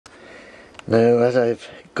Now, as I've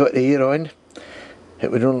got the air on,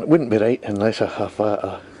 it wouldn't be right unless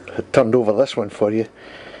I had turned over this one for you.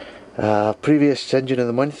 Previous engine of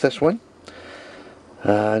the month, this one,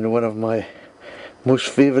 and one of my most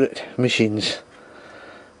favourite machines.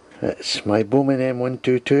 It's my Bowman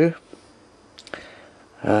M122,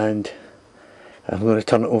 and I'm going to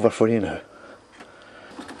turn it over for you now.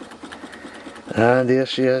 And there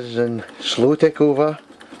she is in slow tick over.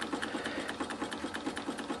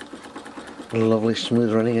 Lovely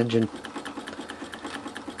smooth running engine.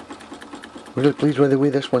 Really pleased with the way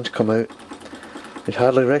this one's come out. I'd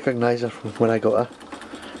hardly recognise her from when I got her.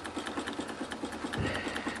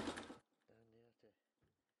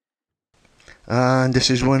 And this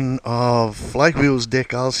is one of Flywheel's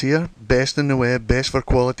decals here, best in the web, best for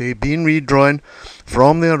quality, being redrawn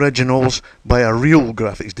from the originals by a real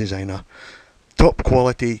graphics designer. Top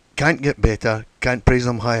quality, can't get better, can't praise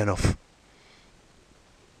them high enough.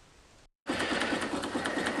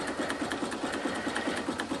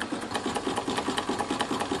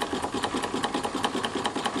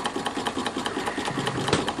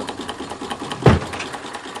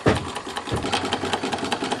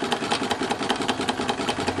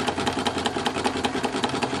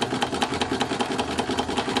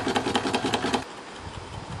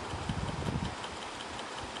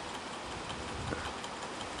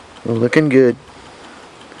 Looking good.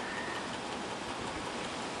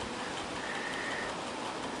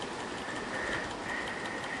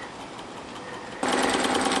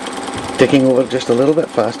 Ticking over just a little bit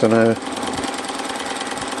faster now.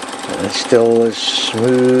 And it's still as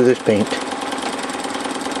smooth as paint.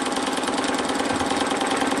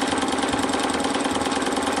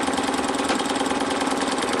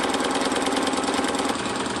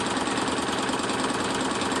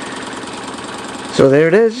 So there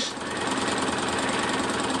it is.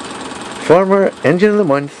 Former engine of the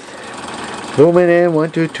month, Bowman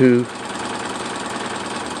M122,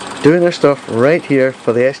 doing their stuff right here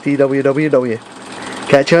for the STWWW.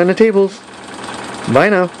 Catch you on the tables. Bye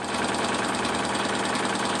now.